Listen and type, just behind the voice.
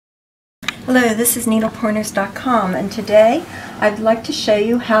Hello, this is needlepointers.com, and today I'd like to show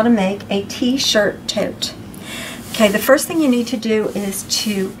you how to make a t-shirt tote. Okay, the first thing you need to do is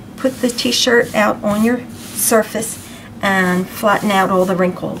to put the t-shirt out on your surface and flatten out all the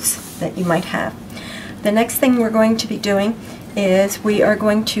wrinkles that you might have. The next thing we're going to be doing is we are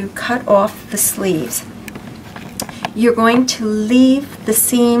going to cut off the sleeves. You're going to leave the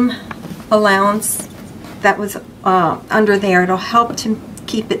seam allowance that was under there. It'll help to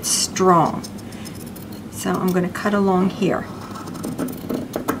keep it strong. So I'm going to cut along here.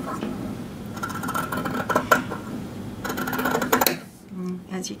 And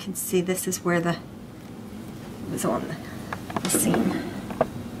as you can see, this is where it was on the seam.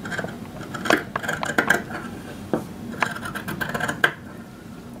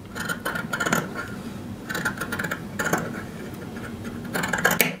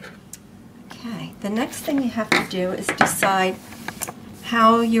 Okay, the next thing you have to do is decide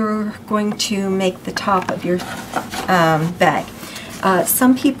how you're going to make the top of your bag.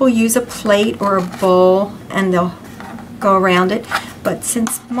 Some people use a plate or a bowl and they'll go around it, but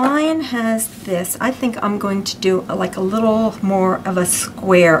since mine has this, I think I'm going to do like a little more of a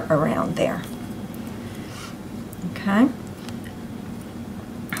square around there. Okay,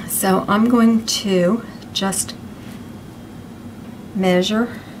 so I'm going to just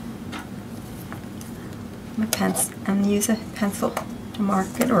measure my pencil and use a pencil to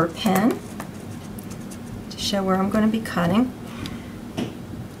mark it, or a pen to show where I'm going to be cutting.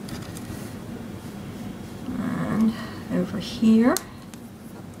 And over here.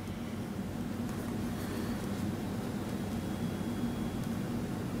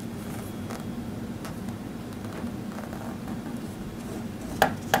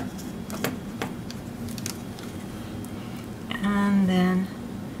 And then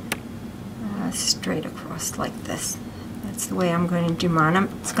straight across like this. That's the way I'm going to do mine.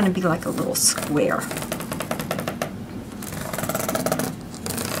 It's going to be like a little square.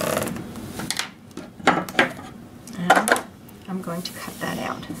 And I'm going to cut that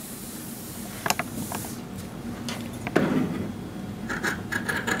out.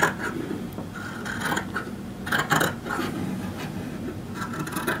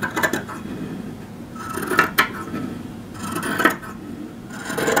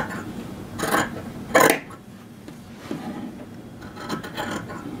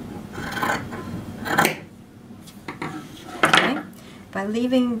 By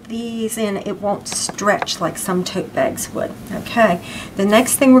leaving these in, it won't stretch like some tote bags would. Okay, the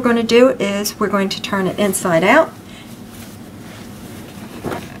next thing we're going to do is we're going to turn it inside out.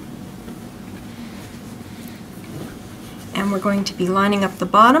 And we're going to be lining up the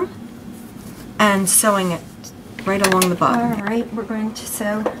bottom and sewing it right along the bottom. Alright, we're going to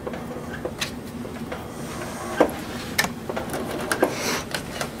sew .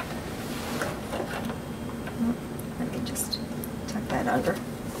 That under.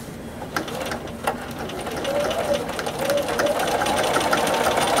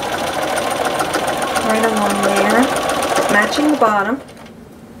 Right along there, matching the bottom.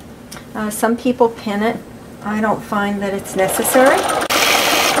 Some people pin it. I don't find that it's necessary.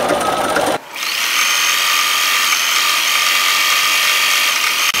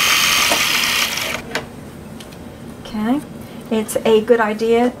 Okay. It's a good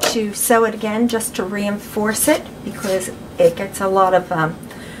idea to sew it again just to reinforce it, because it gets a lot of,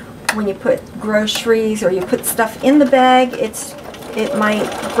 when you put groceries or you put stuff in the bag, it might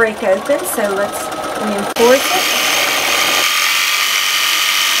break open, so let's reinforce it.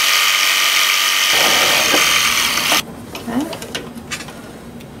 Okay.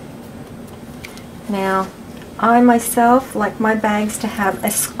 Now, I myself like my bags to have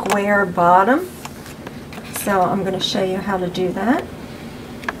a square bottom. So I'm going to show you how to do that.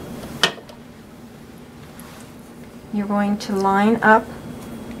 You're going to line up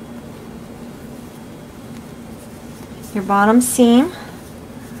your bottom seam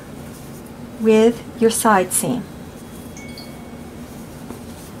with your side seam.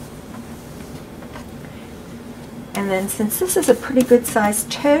 And then, since this is a pretty good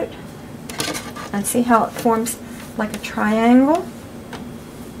sized tote, and see how it forms like a triangle,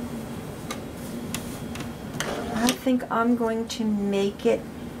 I think I'm going to make it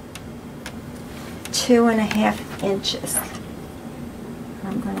 2.5 inches.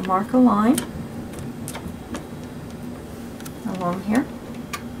 I'm going to mark a line along here.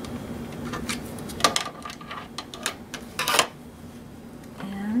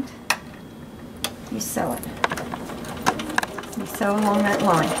 And you sew it. You sew along that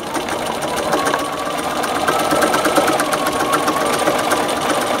line.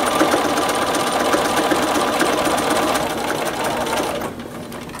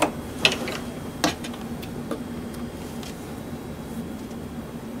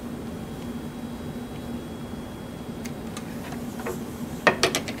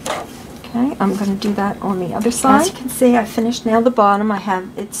 I'm going to do that on the other side. As you can see, I finished now the bottom. I have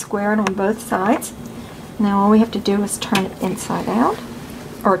it squared on both sides. Now all we have to do is turn it inside out,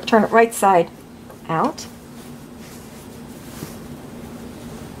 or turn it right side out.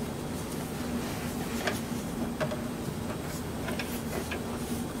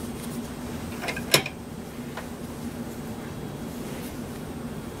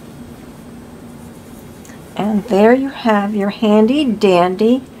 And there you have your handy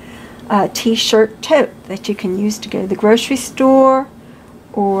dandy t-shirt tote that you can use to go to the grocery store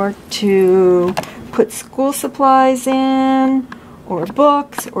or to put school supplies in or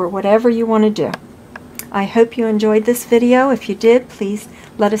books or whatever you want to do. I hope you enjoyed this video. If you did, please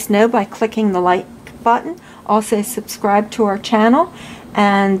let us know by clicking the like button. Also subscribe to our channel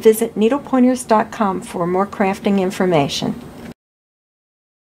and visit needlepointers.com for more crafting information.